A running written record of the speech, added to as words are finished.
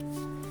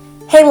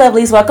Hey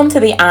lovelies, welcome to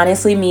the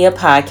Honestly Mia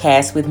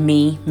podcast with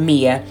me,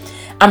 Mia.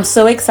 I'm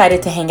so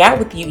excited to hang out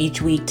with you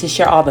each week to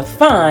share all the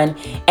fun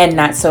and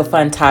not so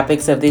fun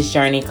topics of this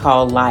journey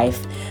called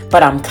life.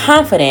 But I'm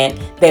confident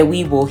that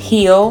we will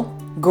heal,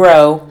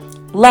 grow,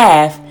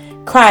 laugh,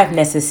 cry if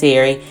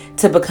necessary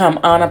to become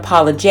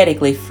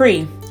unapologetically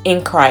free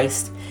in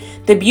Christ.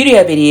 The beauty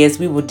of it is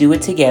we will do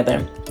it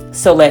together.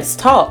 So let's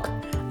talk.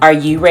 Are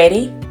you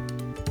ready?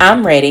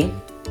 I'm ready.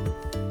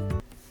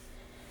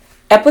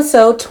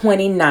 Episode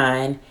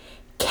 29,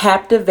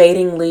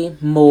 Captivatingly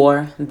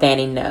More Than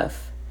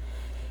Enough.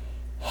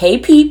 Hey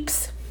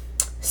peeps.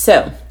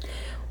 So,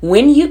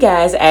 when you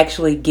guys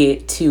actually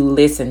get to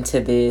listen to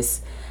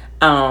this,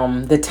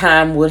 the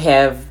time would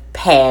have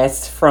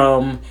passed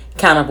from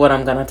kind of what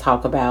I'm going to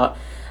talk about.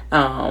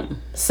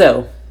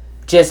 So,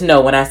 just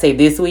know when I say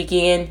this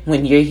weekend,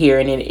 when you're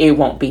hearing it, it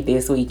won't be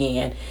this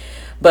weekend.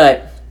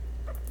 But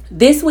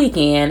this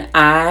weekend,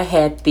 I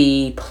had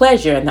the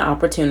pleasure and the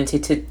opportunity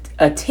to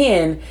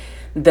attend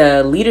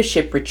the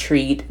leadership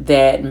retreat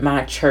that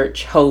my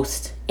church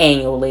hosts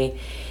annually.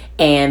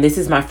 And this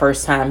is my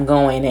first time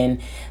going,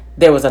 and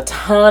there was a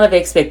ton of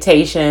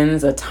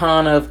expectations, a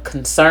ton of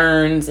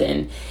concerns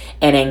and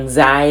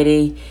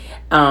anxiety.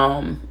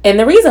 And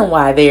the reason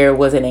why there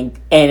was an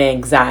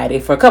anxiety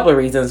for a couple of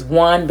reasons.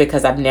 One,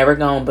 because I've never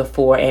gone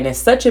before and it's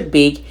such a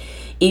big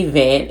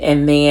event.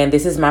 And then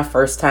this is my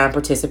first time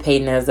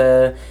participating as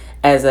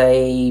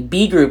a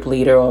B group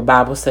leader or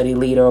Bible study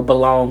leader or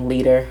belong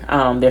leader.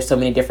 There's so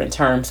many different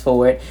terms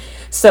for it.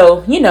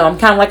 So, I'm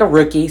kind of like a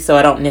rookie, so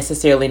I don't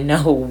necessarily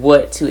know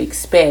what to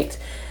expect.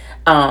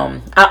 We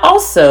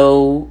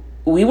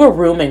were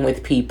rooming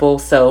with people,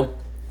 so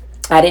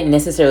I didn't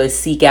necessarily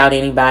seek out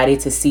anybody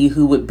to see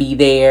who would be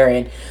there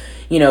and,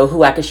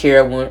 who I could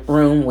share a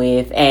room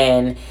with.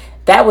 And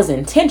that was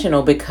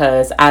intentional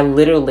because I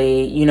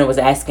literally, was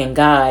asking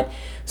God,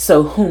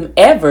 so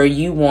whomever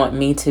you want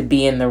me to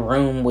be in the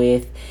room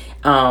with,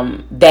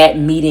 that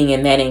meeting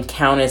and that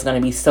encounter is going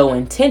to be so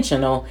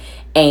intentional.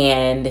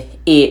 And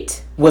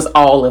it was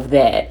all of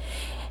that.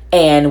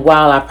 And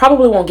while I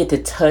probably won't get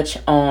to touch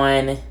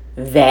on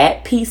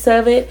that piece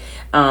of it,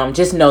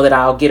 just know that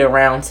I'll get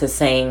around to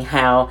saying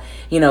how,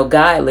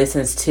 God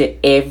listens to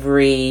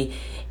every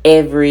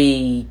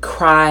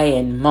cry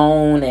and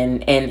moan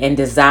and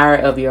desire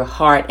of your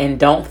heart. And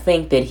don't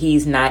think that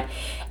he's not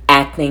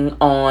acting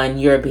on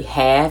your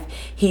behalf.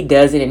 He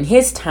does it in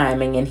his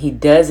timing, and he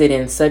does it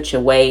in such a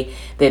way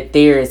that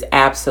there is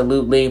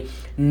absolutely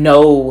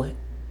no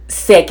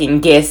second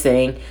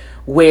guessing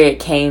where it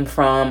came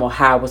from or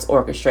how it was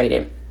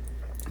orchestrated.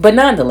 But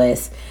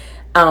nonetheless,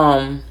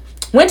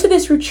 went to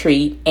this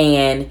retreat,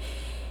 and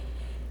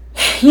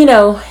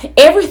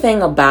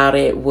everything about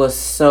it was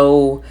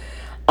so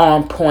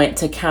on point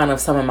to kind of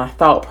some of my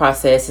thought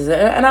processes.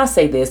 And I'll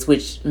say this,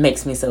 which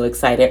makes me so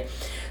excited.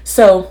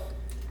 So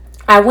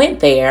I went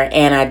there,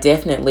 and I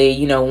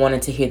definitely,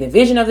 wanted to hear the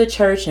vision of the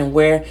church and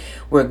where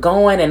we're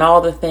going and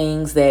all the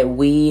things that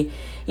we,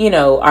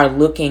 are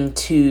looking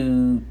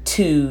to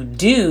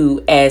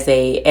do as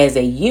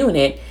a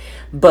unit.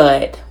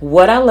 But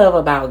what I love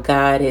about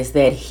God is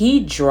that he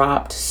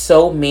dropped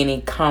so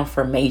many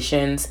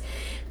confirmations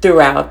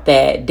throughout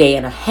that day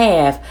and a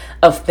half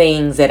of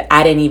things that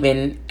I didn't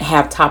even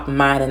have top of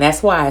mind. And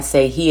that's why I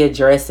say he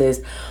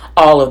addresses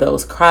all of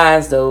those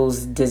cries,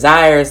 those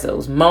desires,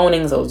 those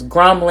moanings, those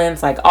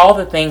grumblings, like all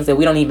the things that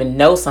we don't even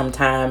know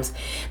sometimes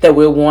that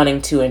we're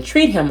wanting to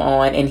entreat him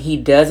on. And he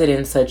does it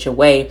in such a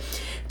way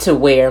to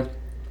where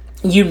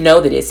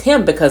that it's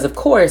him, because of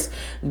course,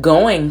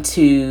 going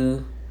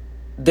to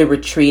the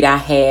retreat, I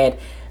had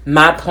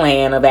my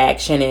plan of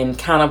action and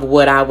kind of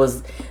what I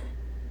was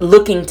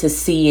looking to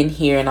see and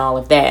hear and all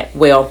of that.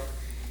 Well,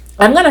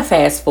 I'm going to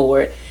fast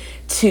forward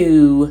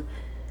to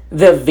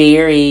the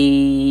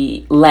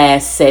very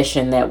last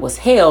session that was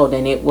held,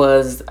 and it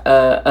was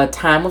a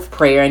time of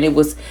prayer. And it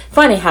was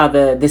funny how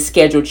the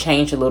schedule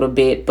changed a little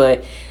bit,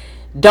 but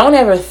don't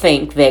ever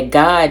think that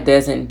God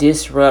doesn't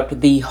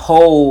disrupt the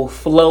whole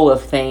flow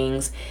of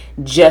things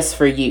just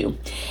for you.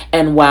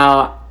 And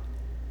while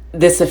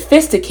the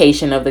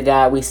sophistication of the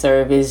God we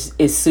serve is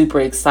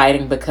super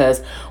exciting, because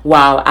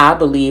while I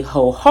believe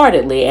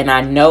wholeheartedly and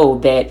I know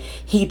that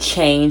he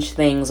changed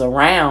things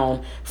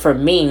around for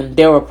me,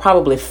 there were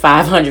probably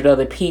 500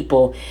 other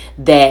people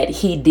that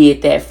he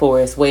did that for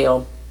as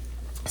well.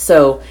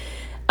 So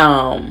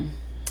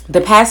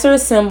the pastor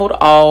assembled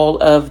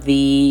all of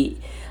the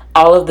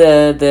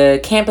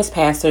campus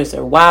pastors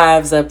or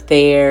wives up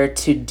there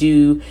to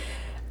do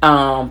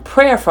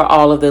prayer for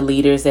all of the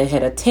leaders that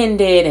had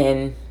attended,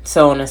 and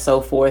so on and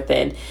so forth.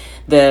 And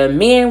the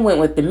men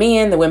went with the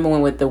men, the women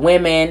went with the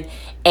women.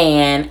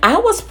 And I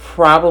was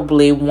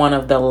probably one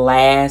of the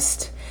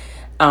last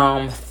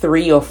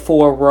 3 or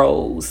 4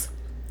 rows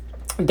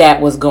that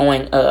was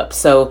going up.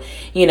 So,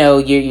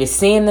 you're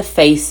seeing the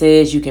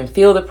faces, you can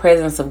feel the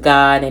presence of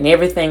God, and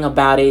everything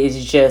about it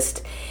is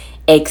just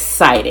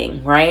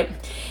exciting, right?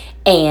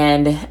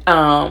 And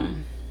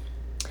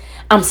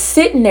I'm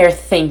sitting there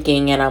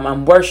thinking, and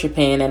I'm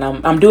worshiping, and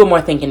I'm doing more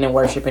thinking than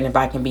worshiping, if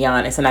I can be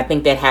honest. And I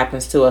think that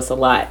happens to us a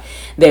lot,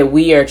 that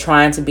we are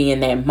trying to be in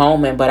that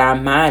moment, but our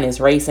mind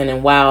is racing.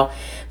 And while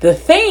the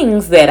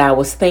things that I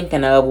was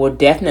thinking of were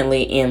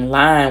definitely in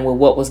line with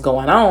what was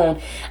going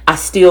on, I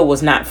still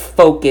was not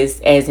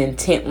focused as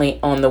intently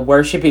on the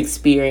worship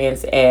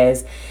experience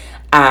as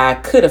I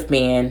could have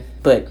been.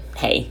 But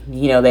hey,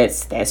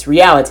 that's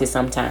reality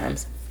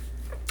sometimes.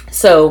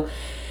 So,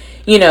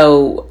 you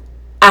know,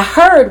 I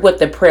heard what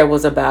the prayer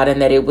was about, and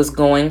that it was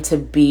going to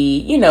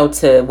be,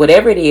 to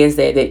whatever it is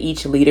that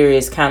each leader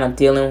is kind of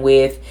dealing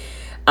with,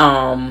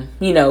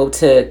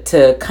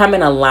 to come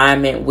in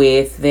alignment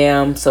with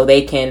them so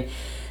they can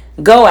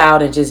go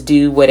out and just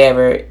do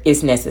whatever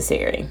is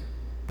necessary.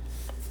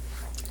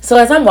 So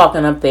as I'm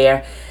walking up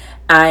there,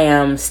 I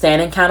am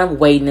standing kind of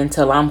waiting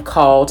until I'm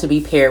called to be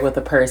paired with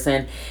a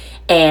person.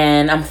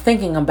 And I'm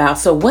thinking about,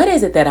 so what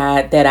is it that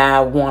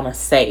I want to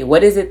say?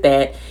 What is it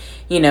that,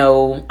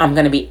 I'm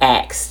going to be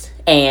asked?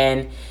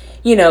 And,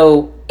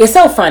 it's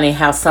so funny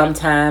how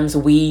sometimes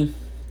we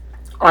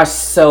are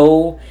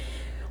so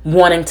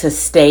wanting to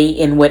stay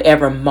in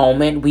whatever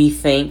moment we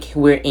think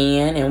we're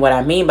in. And what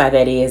I mean by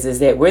that is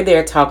that we're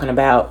there talking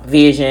about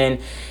vision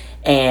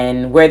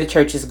and where the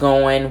church is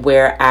going,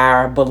 where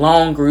our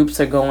belong groups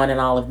are going,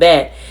 and all of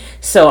that.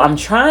 So I'm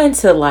trying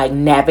to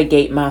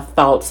navigate my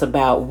thoughts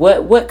about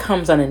what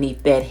comes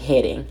underneath that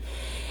heading.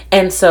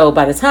 And so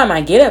by the time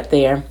I get up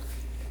there,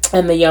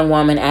 and the young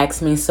woman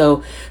asks me,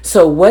 so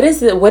what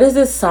is it? What is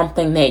this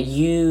something that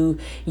you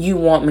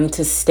want me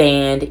to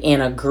stand in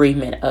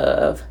agreement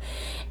of?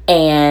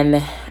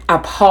 And I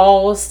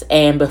paused,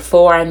 and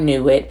before I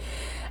knew it,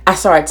 I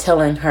started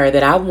telling her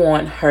that I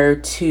want her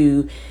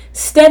to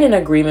stand in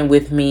agreement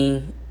with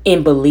me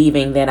in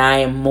believing that I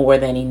am more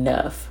than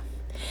enough.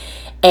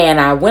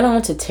 And I went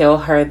on to tell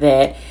her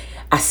that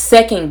I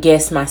second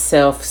guess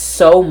myself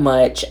so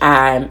much.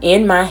 I'm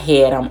in my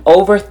head. I'm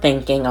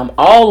overthinking. I'm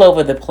all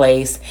over the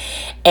place.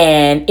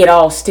 And it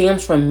all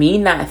stems from me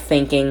not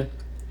thinking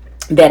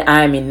that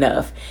I'm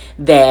enough.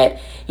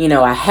 That,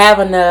 I have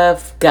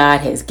enough. God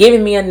has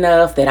given me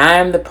enough. That I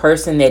am the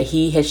person that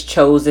He has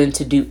chosen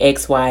to do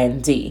X, Y,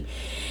 and Z.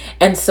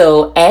 And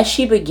so as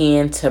she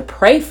began to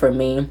pray for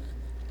me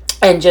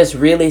and just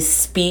really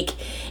speak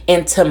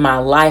into my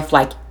life,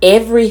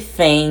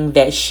 everything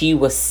that she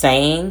was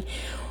saying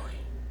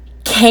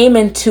came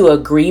into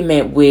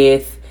agreement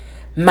with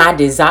my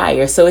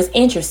desire. So it's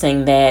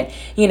interesting that,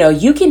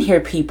 you can hear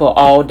people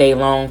all day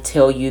long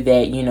tell you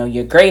that,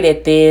 you're great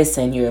at this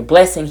and you're a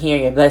blessing here,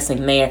 you're a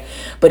blessing there.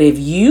 But if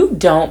you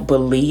don't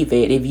believe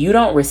it, if you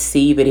don't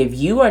receive it, if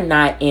you are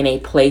not in a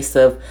place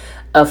of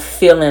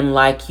feeling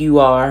like you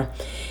are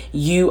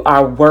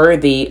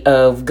worthy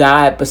of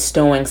God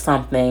bestowing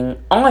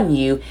something on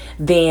you,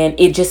 then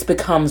it just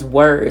becomes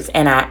words.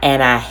 And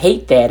I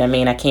hate that. I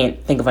mean, I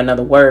can't think of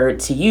another word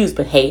to use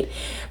but hate.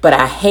 But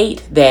I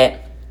hate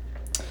that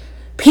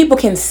people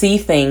can see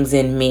things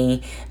in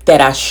me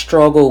that I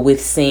struggle with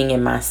seeing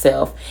in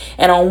myself.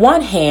 And on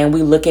one hand,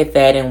 we look at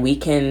that and we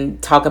can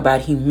talk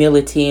about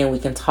humility, and we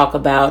can talk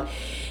about,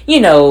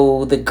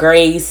 the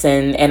grace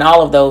and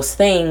all of those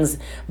things.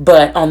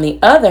 But on the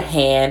other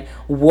hand,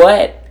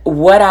 what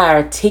I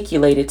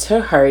articulated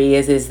to her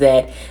is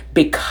that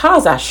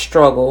because I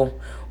struggle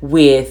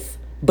with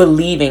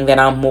believing that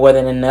I'm more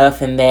than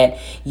enough, and that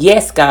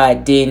yes,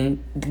 God did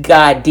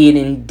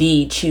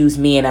indeed choose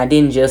me, and I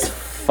didn't just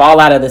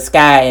fall out of the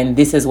sky and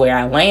this is where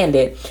I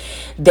landed,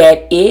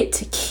 that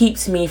it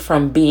keeps me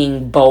from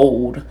being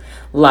bold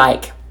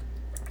like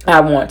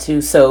I want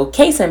to. So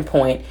case in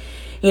point,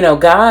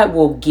 God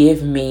will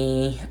give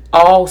me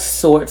all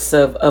sorts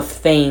of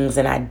things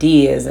and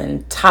ideas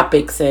and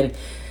topics and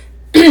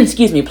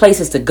excuse me,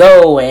 places to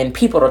go and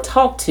people to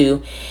talk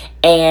to.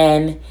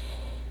 And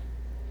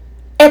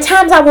at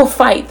times I will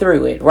fight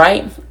through it,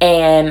 right?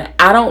 And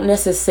I don't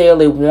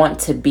necessarily want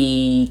to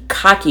be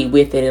cocky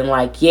with it and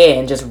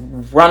and just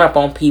run up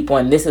on people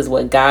and this is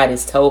what God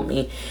has told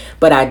me.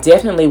 But I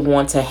definitely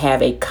want to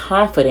have a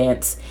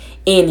confidence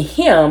in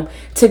Him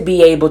to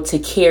be able to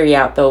carry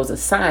out those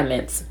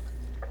assignments.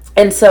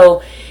 And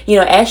so,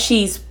 as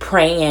she's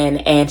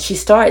praying and she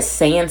starts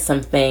saying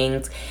some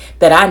things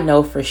that I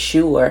know for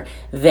sure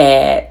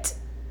that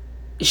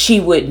she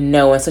wouldn't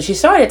know. And so she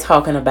started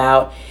talking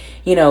about,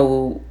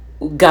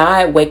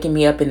 God waking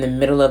me up in the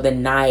middle of the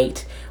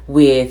night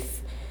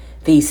with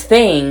these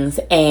things.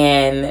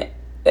 And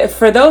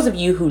for those of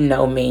you who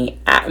know me,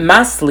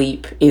 my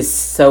sleep is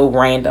so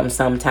random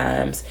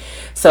sometimes.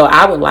 So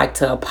I would like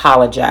to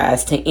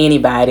apologize to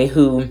anybody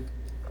who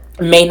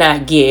may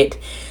not get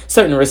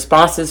certain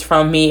responses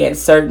from me at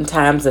certain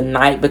times of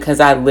night, because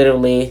I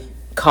literally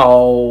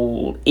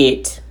call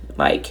it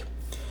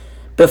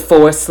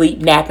before sleep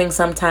napping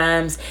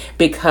sometimes,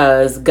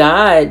 because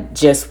God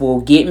just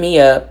will get me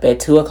up at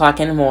 2:00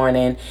 in the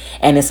morning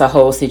and it's a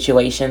whole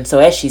situation. So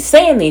as she's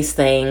saying these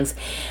things,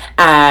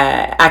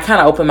 I kind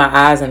of opened my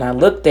eyes and I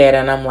looked at her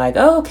and I'm like,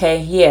 oh,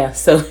 okay, yeah.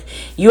 So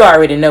you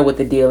already know what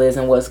the deal is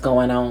and what's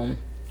going on.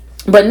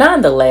 But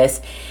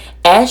nonetheless,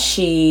 as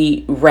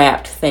she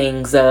wrapped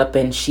things up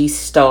and she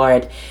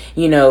started,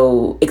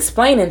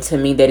 explaining to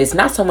me that it's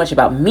not so much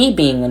about me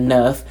being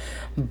enough,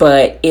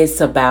 but it's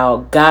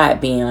about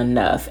God being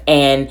enough.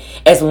 And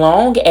as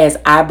long as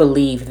I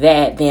believe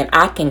that, then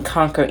I can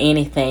conquer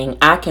anything.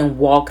 I can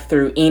walk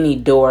through any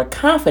door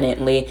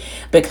confidently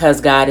because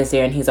God is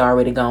there and He's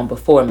already gone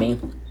before me.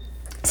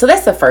 So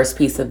that's the first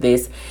piece of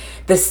this.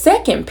 The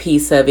second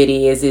piece of it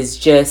is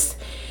just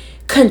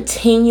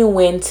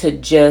continuing to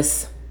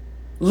just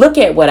look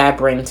at what I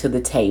bring to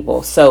the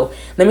table. So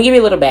let me give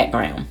you a little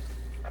background.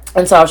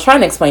 And so I was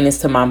trying to explain this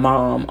to my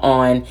mom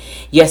on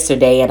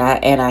yesterday,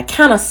 and I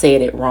kind of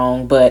said it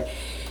wrong, but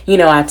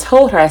I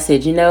told her, I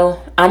said,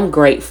 I'm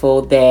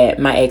grateful that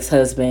my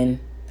ex-husband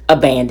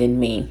abandoned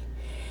me.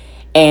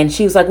 And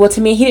she was like, well,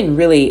 to me, he didn't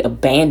really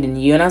abandon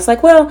you. And I was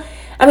like, well,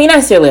 I mean, not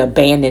necessarily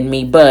abandon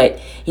me, but,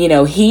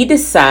 he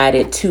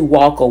decided to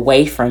walk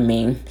away from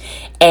me.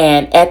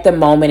 And at the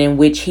moment in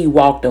which he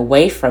walked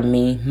away from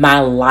me, my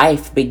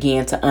life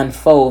began to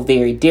unfold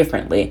very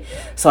differently.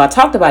 So I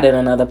talked about it on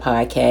another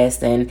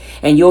podcast,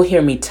 and you'll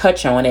hear me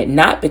touch on it,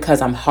 not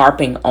because I'm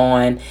harping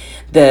on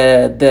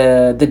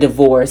the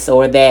divorce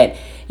or that,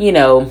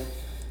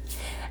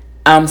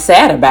 I'm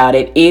sad about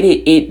it.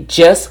 It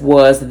just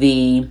was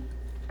the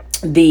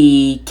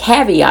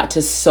caveat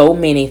to so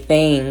many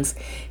things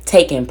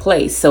taking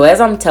place. So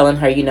as I'm telling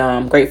her,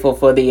 I'm grateful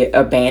for the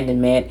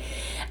abandonment.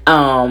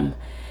 I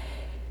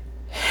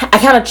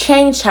kind of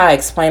changed how I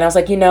explained. I was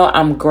like,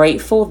 I'm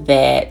grateful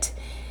that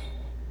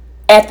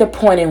at the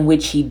point in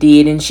which he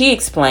did, and she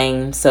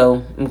explained,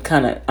 so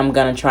I'm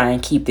going to try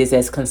and keep this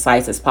as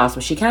concise as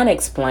possible. She kind of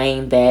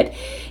explained that,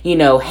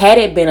 had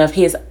it been of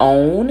his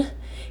own,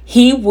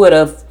 he would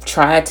have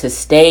tried to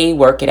stay,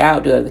 work it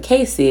out, do whatever the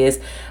case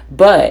is,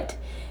 but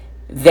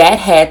that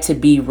had to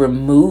be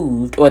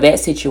removed, or that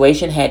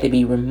situation had to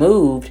be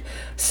removed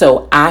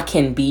so I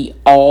can be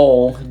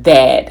all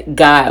that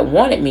God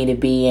wanted me to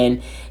be.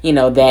 And,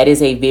 that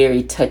is a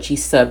very touchy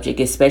subject,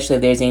 especially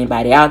if there's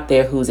anybody out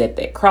there who's at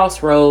that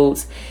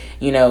crossroads.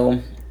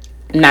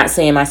 Not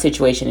saying my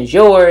situation is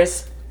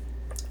yours,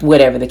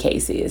 whatever the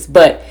case is.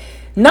 But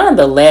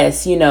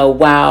nonetheless,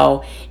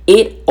 while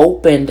it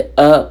opened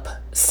up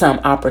some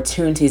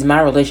opportunities, my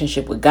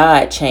relationship with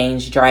God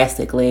changed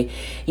drastically.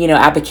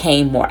 I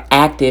became more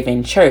active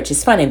in church.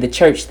 It's funny, the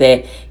church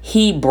that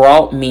he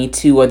brought me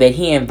to, or that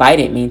he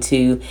invited me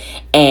to,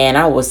 and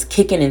I was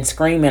kicking and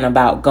screaming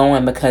about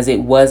going because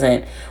it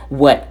wasn't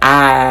what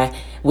I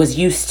was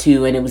used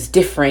to, and it was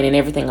different, and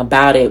everything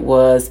about it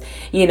was,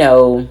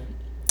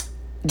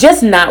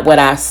 just not what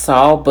I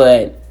saw.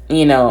 But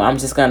I'm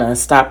just going to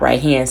stop right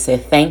here and say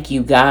thank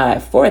you,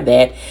 God, for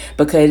that,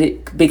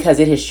 because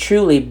it has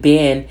truly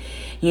been,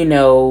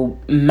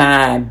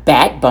 my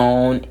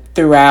backbone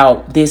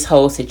throughout this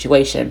whole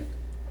situation.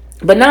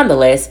 But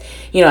nonetheless,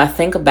 I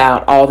think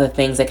about all the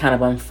things that kind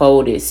of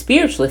unfolded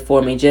spiritually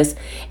for me, just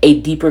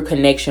a deeper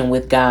connection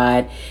with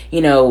God,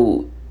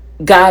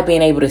 God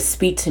being able to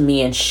speak to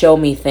me and show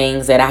me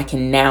things that I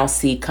can now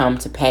see come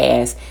to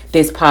pass,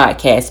 this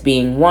podcast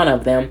being one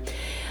of them.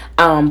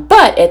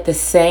 But at the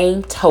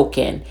same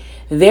token,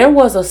 there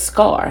was a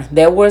scar.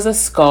 There was a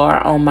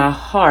scar on my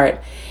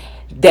heart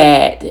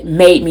that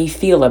made me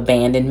feel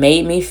abandoned,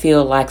 made me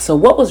feel like, so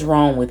what was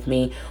wrong with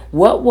me?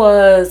 What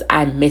was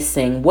I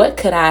missing? What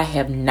could I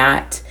have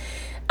not,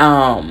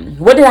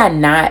 what did I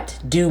not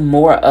do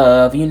more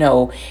of?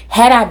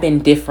 Had I been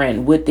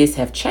different, would this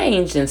have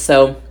changed? And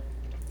so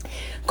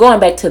going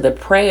back to the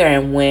prayer,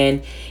 and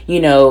when,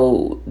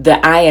 the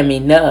I am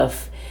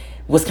enough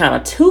was kind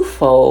of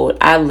twofold,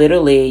 I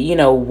literally,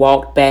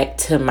 walked back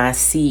to my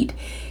seat,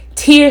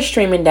 tears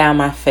streaming down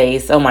my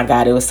face. Oh my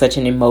God, it was such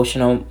an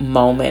emotional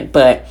moment,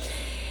 but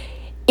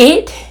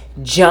it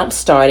jump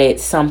started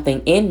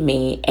something in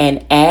me.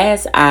 And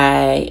as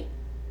I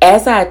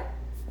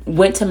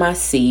went to my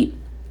seat,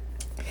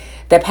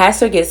 the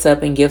pastor gets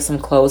up and gives some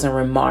closing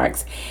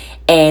remarks,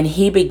 and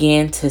he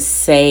began to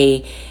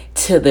say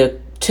to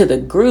the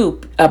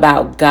group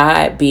about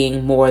God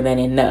being more than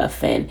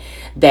enough, and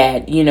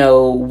that,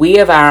 we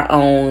of our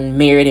own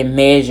merit and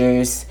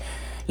measures,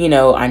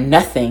 are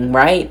nothing,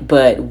 right?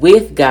 But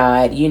with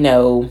God,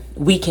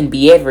 we can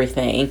be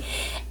everything.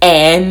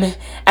 And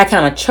I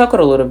kind of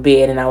chuckled a little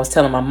bit, and I was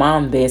telling my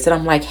mom this, and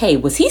I'm like, hey,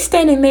 was he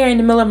standing there in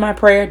the middle of my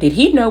prayer? Did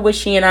he know what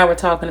she and I were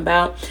talking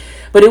about?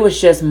 But it was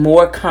just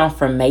more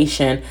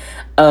confirmation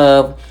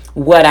of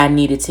what I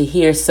needed to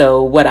hear.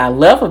 So what I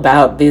love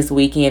about this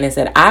weekend is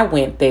that I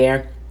went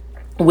there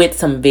with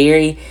some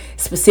very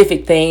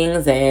specific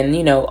things, and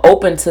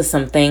open to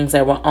some things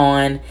that were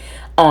on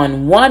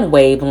one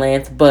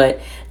wavelength, but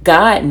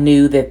God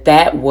knew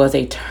that was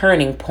a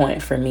turning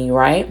point for me,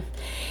 right?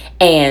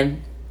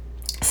 And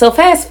so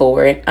fast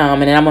forward,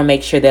 and then I'm gonna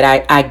make sure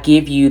that I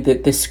give you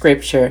the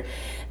scripture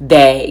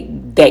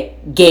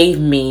that gave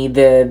me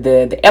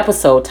the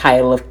episode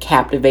title of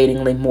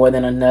Captivatingly More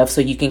Than Enough, so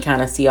you can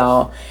kind of see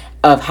all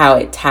of how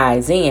it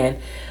ties in.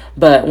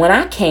 But when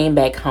I came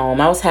back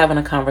home, I was having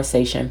a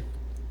conversation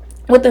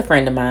with a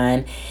friend of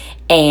mine,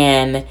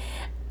 and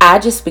I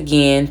just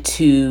began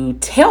to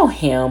tell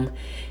him,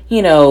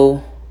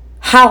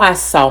 how I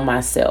saw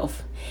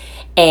myself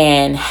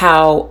and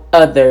how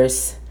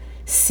others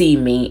see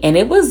me. And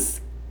it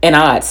was an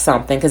odd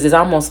something, because it's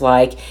almost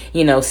like,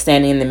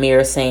 standing in the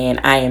mirror saying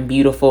I am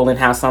beautiful, and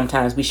how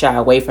sometimes we shy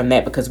away from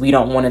that because we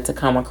don't want it to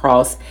come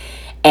across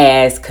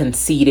as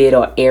conceited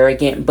or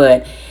arrogant.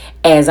 But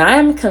as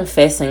I'm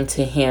confessing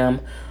to him,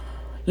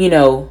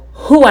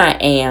 who I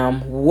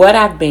am, what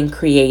I've been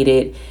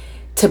created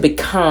to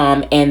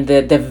become, and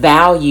the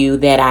value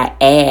that I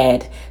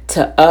add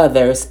to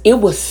others, it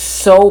was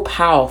so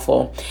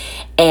powerful.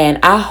 And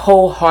I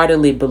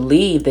wholeheartedly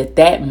believe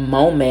that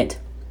moment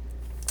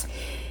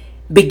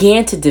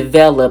began to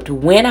develop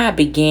when I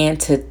began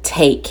to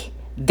take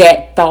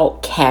that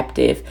thought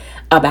captive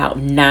about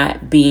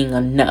not being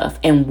enough,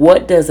 and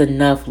what does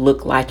enough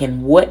look like,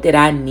 and what did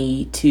I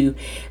need to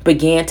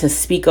begin to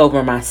speak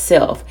over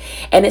myself.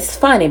 And it's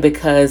funny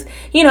because,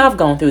 I've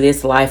gone through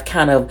this life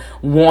kind of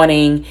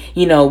wanting,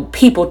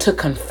 people to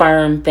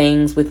confirm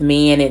things with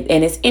me. And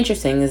it's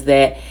interesting is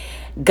that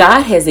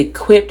God has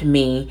equipped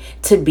me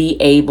to be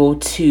able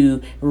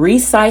to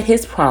recite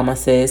his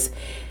promises,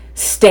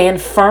 stand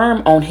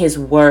firm on his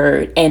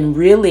word, and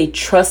really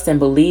trust and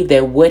believe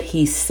that what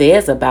he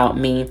says about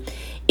me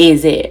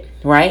is it,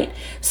 right?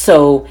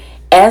 So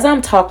as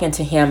I'm talking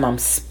to him, I'm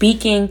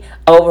speaking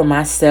over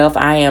myself.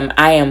 I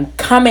am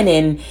coming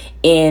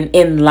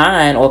in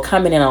line, or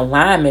coming in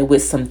alignment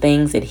with some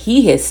things that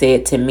he has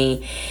said to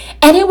me,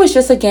 and it was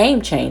just a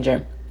game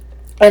changer.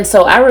 And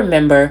so I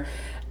remember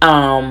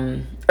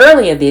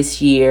earlier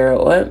this year,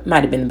 or it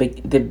might have been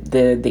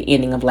the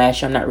ending of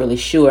last year, I'm not really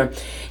sure.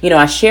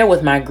 I share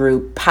with my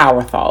group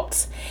Power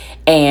Thoughts,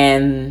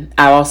 and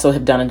I also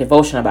have done a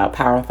devotion about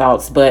Power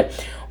Thoughts. But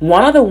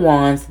one of the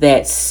ones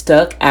that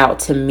stuck out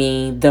to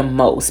me the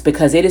most,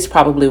 because it is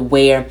probably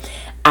where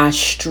I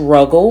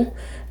struggle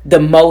the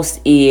most,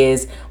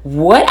 is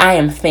what I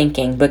am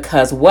thinking,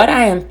 because what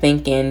I am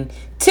thinking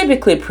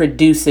typically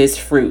produces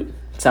fruit.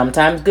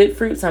 Sometimes good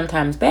fruit,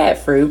 sometimes bad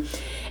fruit.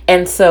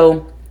 And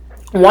so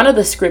one of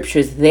the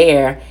scriptures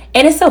there,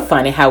 and it's so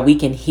funny how we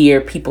can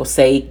hear people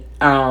say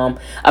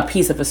a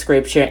piece of a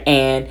scripture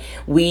and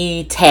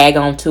we tag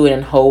onto it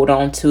and hold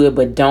on to it,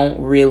 but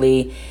don't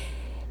really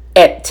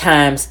at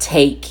times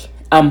take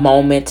a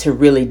moment to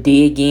really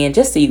dig in,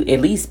 just to at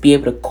least be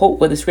able to quote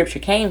where the scripture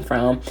came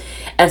from.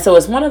 And so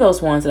it's one of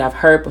those ones that I've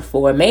heard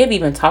before, may have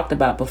even talked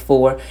about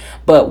before,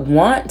 but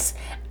once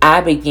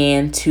I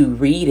began to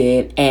read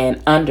it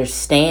and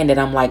understand it,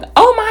 I'm like,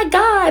 oh my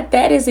God,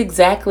 that is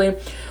exactly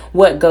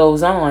what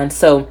goes on.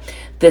 So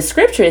the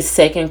scripture is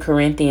 2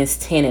 Corinthians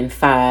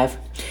 10:5.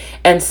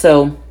 And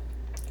so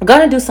I'm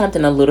going to do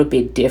something a little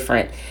bit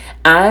different.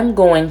 I'm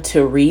going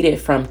to read it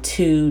from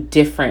 2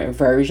 different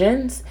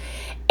versions.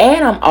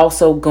 And I'm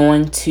also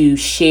going to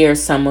share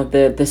some of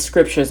the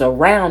scriptures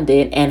around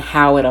it and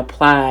how it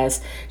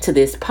applies to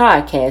this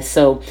podcast.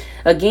 So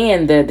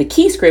again, the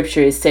key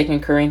scripture is 2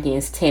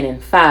 Corinthians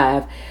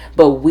 10:5.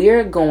 But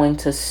we're going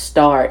to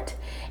start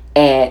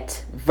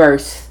at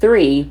verse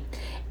 3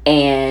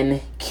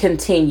 and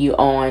continue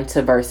on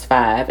to verse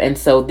 5. And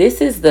so this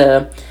is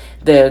the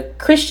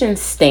Christian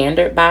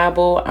Standard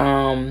Bible,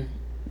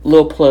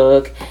 little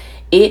plug.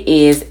 It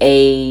is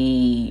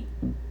a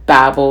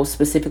Bible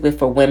specifically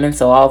for women,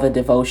 so all the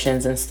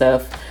devotions and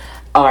stuff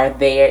are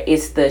there.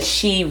 It's the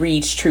She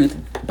Reads Truth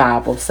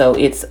Bible, so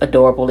it's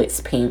adorable. It's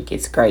pink.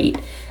 It's great.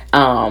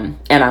 And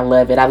I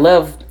love it. I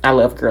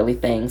love girly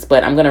things.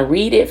 But I'm gonna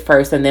read it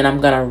first, and then I'm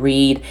gonna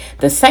read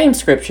the same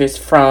scriptures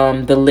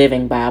from the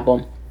Living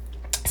Bible.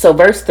 So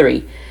verse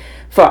 3,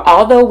 for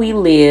although we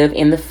live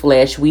in the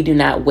flesh, we do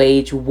not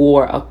wage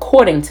war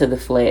according to the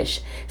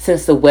flesh,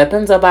 since the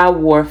weapons of our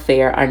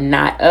warfare are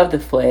not of the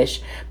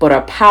flesh, but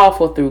are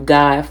powerful through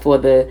God for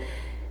the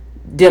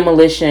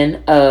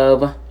demolition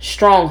of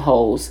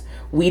strongholds.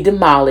 We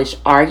demolish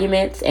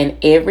arguments and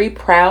every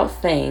proud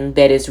thing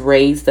that is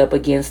raised up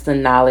against the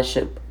knowledge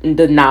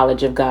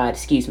of God,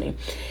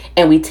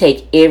 and we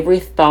take every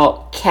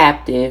thought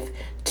captive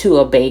to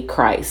obey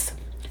Christ.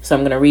 So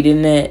I'm going to read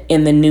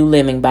in the New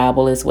Living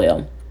Bible as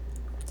well.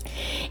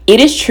 It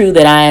is true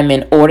that I am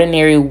an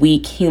ordinary,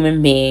 weak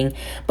human being,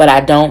 but I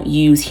don't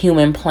use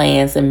human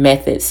plans and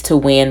methods to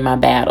win my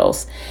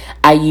battles.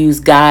 I use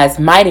God's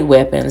mighty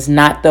weapons,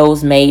 not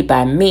those made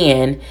by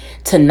men,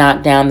 to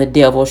knock down the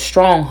devil's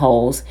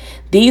strongholds.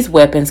 These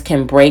weapons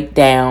can break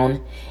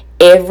down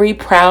every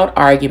proud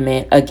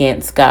argument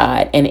against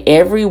God and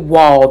every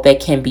wall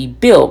that can be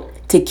built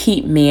to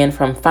keep men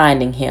from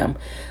finding him.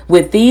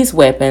 With these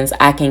weapons,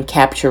 I can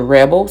capture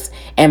rebels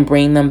and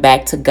bring them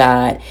back to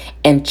God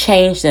and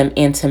change them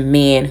into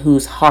men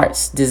whose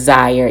heart's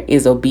desire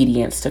is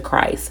obedience to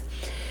Christ.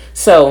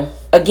 So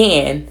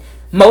again,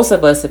 most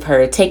of us have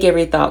heard take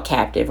every thought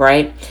captive,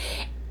 right?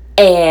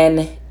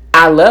 And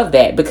I love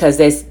that because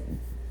that's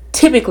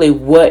typically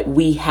what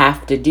we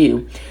have to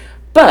do.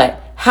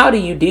 But how do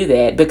you do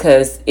that?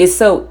 Because it's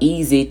so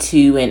easy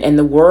to, and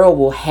the world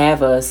will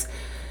have us,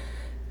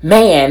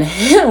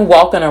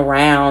 walking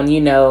around,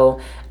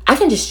 I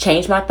can just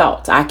change my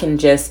thoughts. I can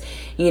just,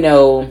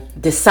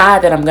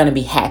 decide that I'm going to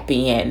be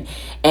happy, and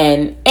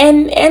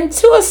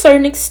to a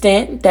certain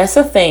extent, that's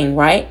a thing,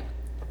 right?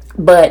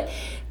 But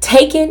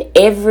taking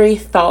every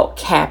thought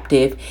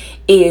captive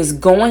is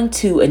going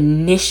to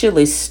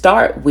initially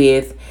start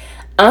with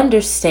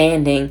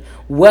understanding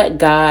what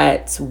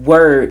God's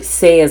word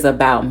says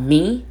about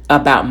me,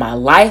 about my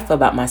life,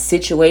 about my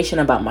situation,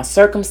 about my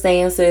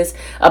circumstances,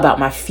 about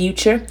my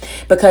future.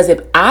 Because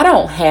if I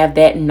don't have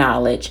that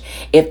knowledge,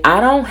 if I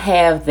don't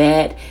have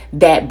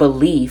that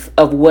belief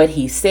of what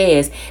he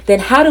says, then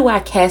how do I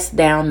cast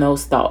down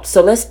those thoughts?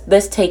 So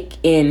let's take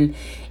in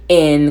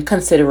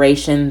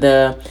consideration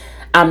the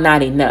I'm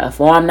not enough,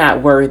 or I'm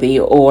not worthy,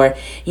 or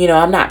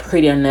I'm not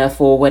pretty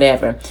enough, or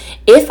whatever.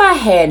 If I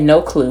had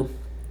no clue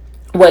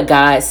what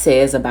God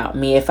says about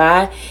me, if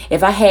I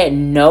had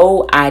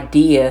no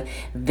idea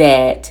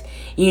that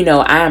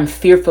I am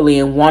fearfully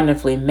and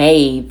wonderfully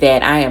made,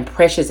 that I am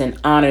precious and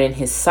honored in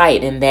his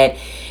sight, and that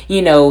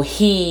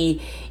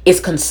he is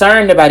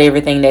concerned about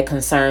everything that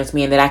concerns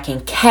me, and that I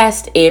can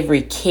cast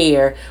every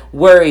care,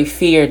 worry,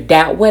 fear,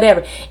 doubt,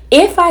 whatever.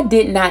 If I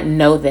did not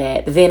know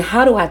that, then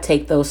how do I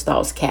take those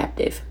thoughts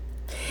captive?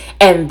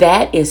 And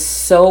that is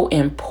so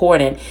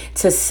important,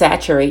 to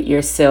saturate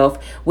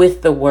yourself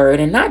with the word,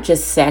 and not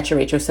just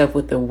saturate yourself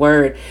with the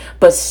word,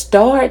 but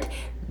start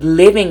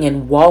living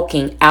and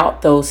walking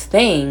out those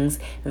things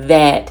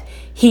that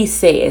he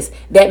says.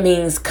 That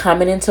means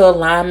coming into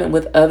alignment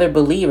with other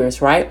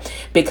believers, right?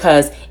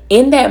 Because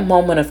in that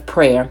moment of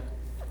prayer,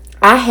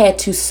 I had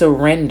to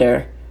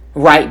surrender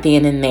right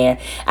then and there.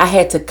 I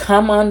had to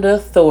come under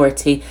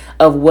authority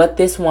of what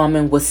this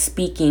woman was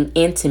speaking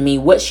into me,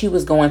 what she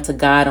was going to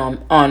God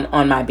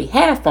on my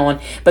behalf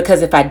on,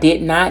 because if I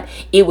did not,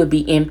 it would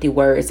be empty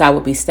words. I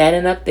would be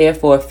standing up there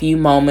for a few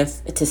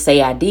moments to say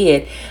I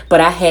did,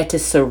 but I had to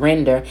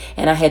surrender,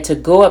 and I had to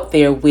go up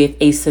there with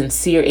a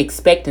sincere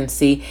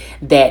expectancy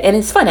that, and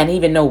it's funny, I didn't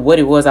even know what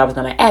it was I was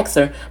going to ask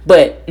her,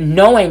 but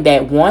knowing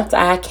that once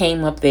I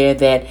came up there,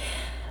 that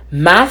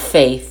my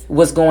faith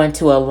was going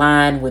to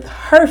align with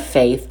her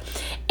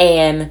faith,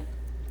 and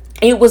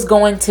it was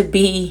going to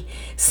be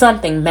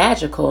something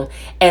magical.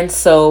 And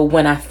so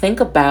when I think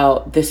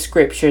about the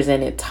scriptures,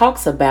 and it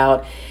talks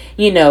about,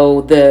 the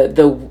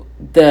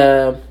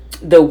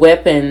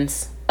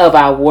weapons of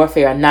our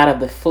warfare are not of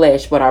the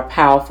flesh, but are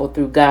powerful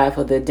through God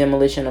for the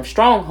demolition of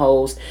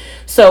strongholds.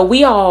 So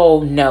we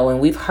all know,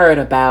 and we've heard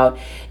about,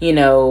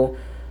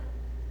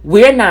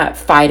 we're not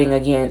fighting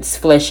against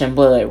flesh and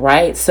blood,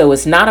 right? So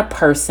it's not a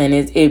person.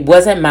 It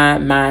wasn't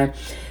my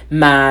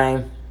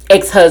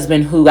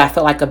ex-husband who I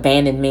felt like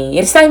abandoned me.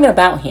 It's not even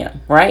about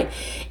him, right?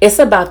 It's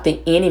about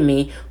the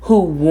enemy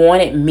who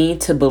wanted me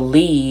to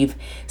believe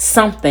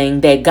something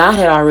that God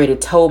had already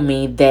told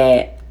me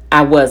that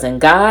I wasn't.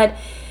 God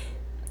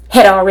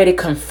had already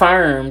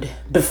confirmed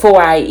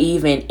before I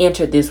even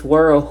entered this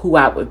world who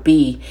I would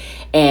be,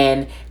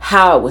 and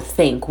how I would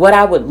think, what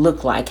I would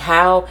look like,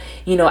 how,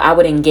 I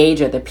would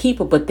engage other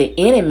people. But the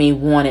enemy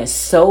wanted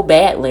so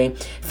badly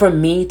for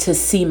me to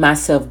see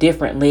myself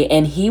differently,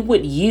 and he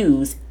would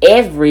use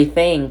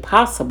everything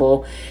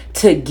possible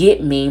to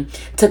get me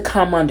to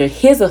come under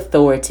his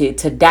authority,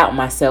 to doubt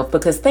myself.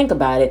 Because think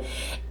about it.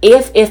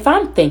 If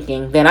I'm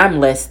thinking that I'm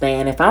less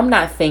than, if I'm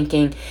not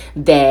thinking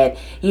that,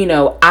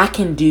 I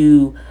can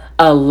do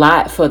a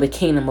lot for the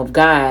kingdom of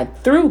God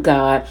through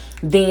God,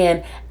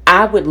 then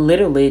I would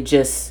literally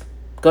just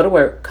go to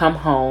work, come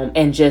home,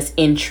 and just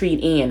entreat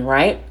in,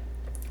 right?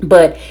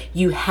 But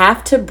you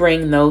have to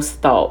bring those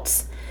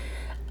thoughts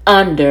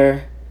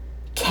under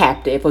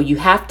captive, or you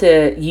have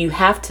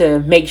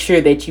to make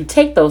sure that you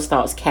take those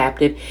thoughts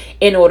captive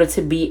in order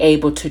to be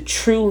able to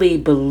truly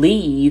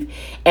believe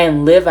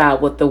and live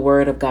out what the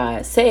word of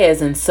God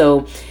says. And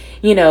so,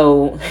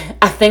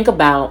 I think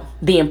about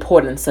the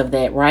importance of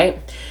that, right?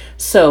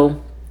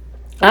 So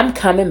I'm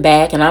coming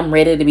back, and I'm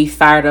ready to be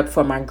fired up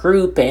for my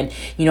group, and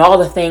all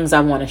the things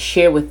I want to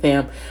share with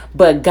them.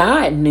 But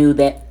God knew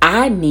that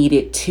I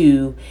needed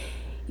to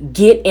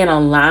get in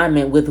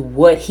alignment with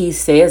what he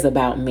says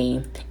about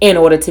me in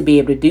order to be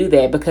able to do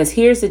that. Because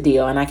here's the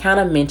deal, and I kind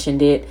of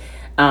mentioned it.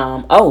 I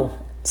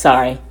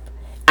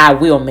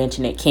will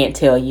mention it. Can't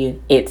tell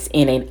you it's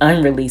in an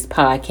unreleased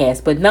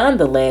podcast, but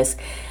nonetheless,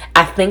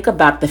 I think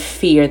about the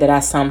fear that I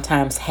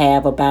sometimes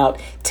have about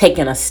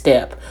taking a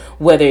step,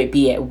 whether it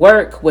be at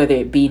work, whether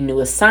it be new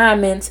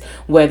assignments,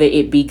 whether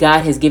it be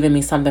God has given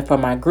me something for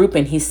my group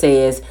and he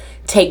says,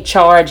 take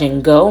charge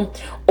and go,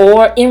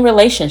 or in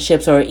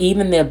relationships, or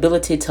even the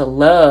ability to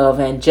love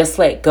and just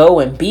let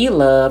go and be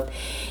loved.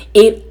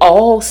 It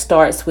all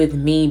starts with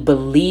me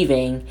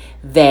believing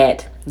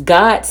that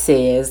God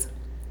says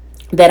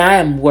that I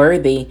am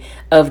worthy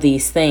of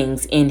these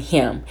things in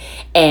him,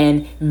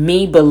 and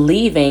me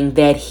believing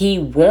that he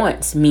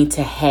wants me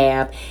to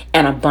have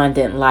an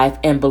abundant life,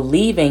 and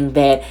believing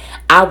that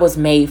I was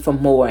made for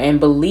more, and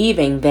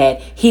believing that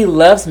he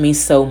loves me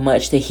so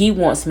much that he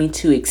wants me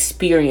to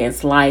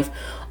experience life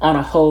on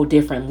a whole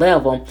different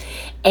level.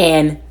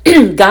 And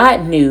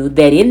God knew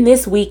that in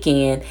this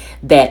weekend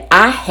that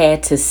I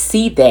had to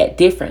see that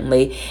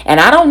differently. And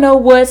I don't know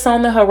what's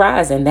on the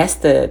horizon. That's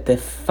the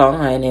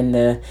fun and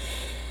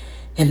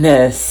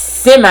the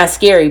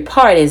semi-scary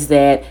part, is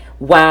that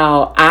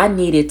while I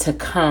needed to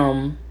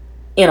come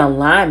in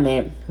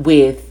alignment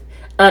with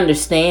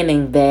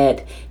understanding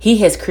that He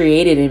has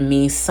created in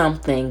me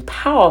something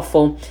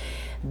powerful,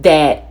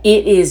 that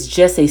it is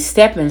just a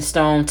stepping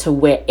stone to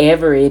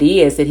wherever it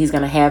is that He's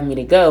going to have me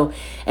to go.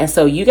 And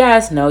so you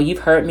guys know, you've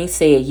heard me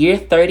say it, year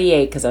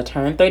 38, because I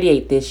turned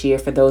 38 this year,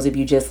 for those of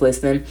you just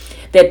listening,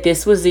 that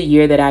this was the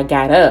year that I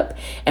got up.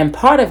 And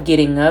part of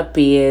getting up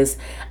is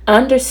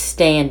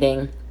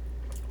understanding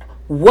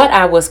what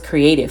I was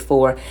created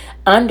for,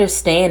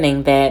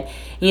 understanding that,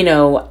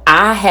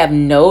 I have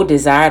no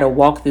desire to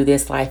walk through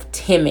this life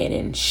timid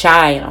and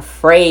shy and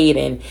afraid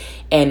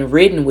and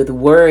ridden with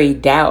worry,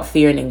 doubt,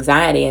 fear, and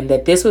anxiety, and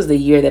that this was the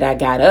year that I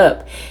got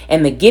up.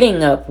 And the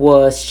getting up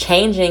was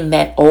changing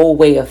that old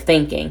way of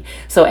thinking.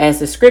 So as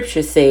the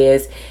scripture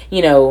says,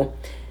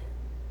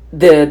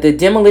 the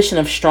demolition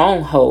of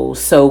strongholds.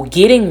 So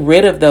getting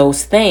rid of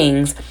those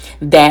things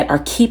that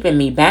are keeping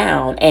me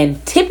bound.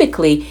 And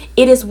typically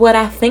it is what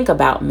I think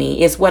about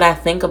me. It's what I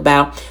think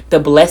about the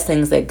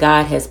blessings that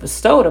God has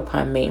bestowed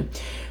upon me.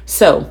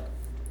 So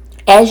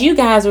as you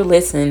guys are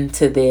listening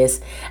to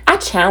this, I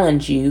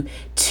challenge you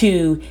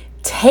to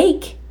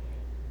take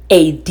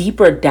a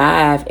deeper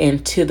dive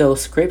into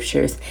those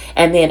scriptures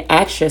and then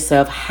ask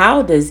yourself,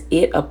 how does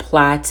it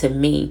apply to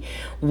me?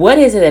 What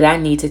is it that I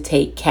need to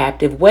take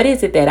captive? What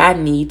is it that I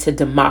need to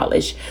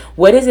demolish?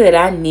 What is it that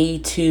I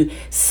need to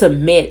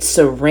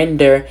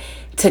surrender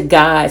to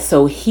God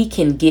so He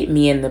can get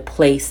me in the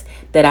place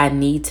that I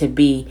need to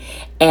be?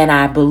 And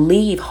I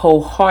believe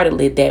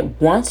wholeheartedly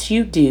that once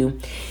you do,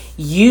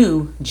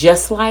 you,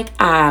 just like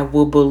I,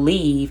 will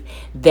believe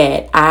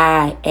that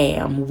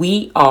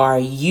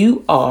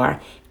you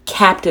are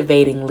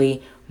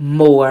captivatingly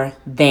more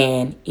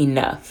than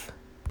enough.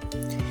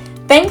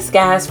 Thanks,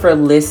 guys, for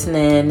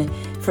listening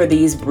for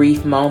these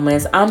brief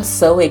moments. I'm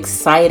so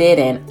excited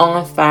and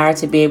on fire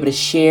to be able to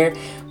share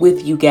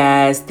with you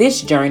guys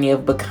this journey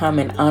of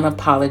becoming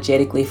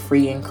unapologetically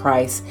free in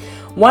Christ.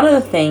 One of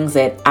the things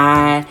that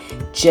I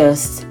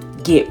just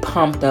get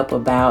pumped up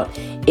about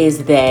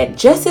is that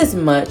just as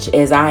much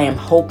as I am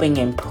hoping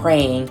and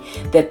praying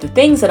that the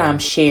things that I'm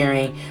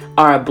sharing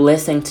are a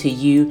blessing to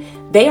you,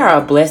 they are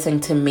a blessing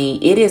to me.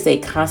 It is a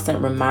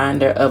constant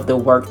reminder of the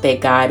work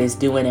that God is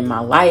doing in my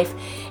life,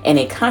 and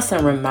a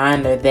constant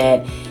reminder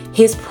that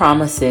His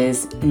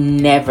promises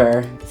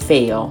never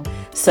fail.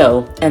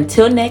 So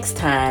until next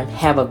time,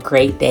 have a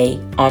great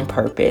day on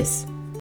purpose.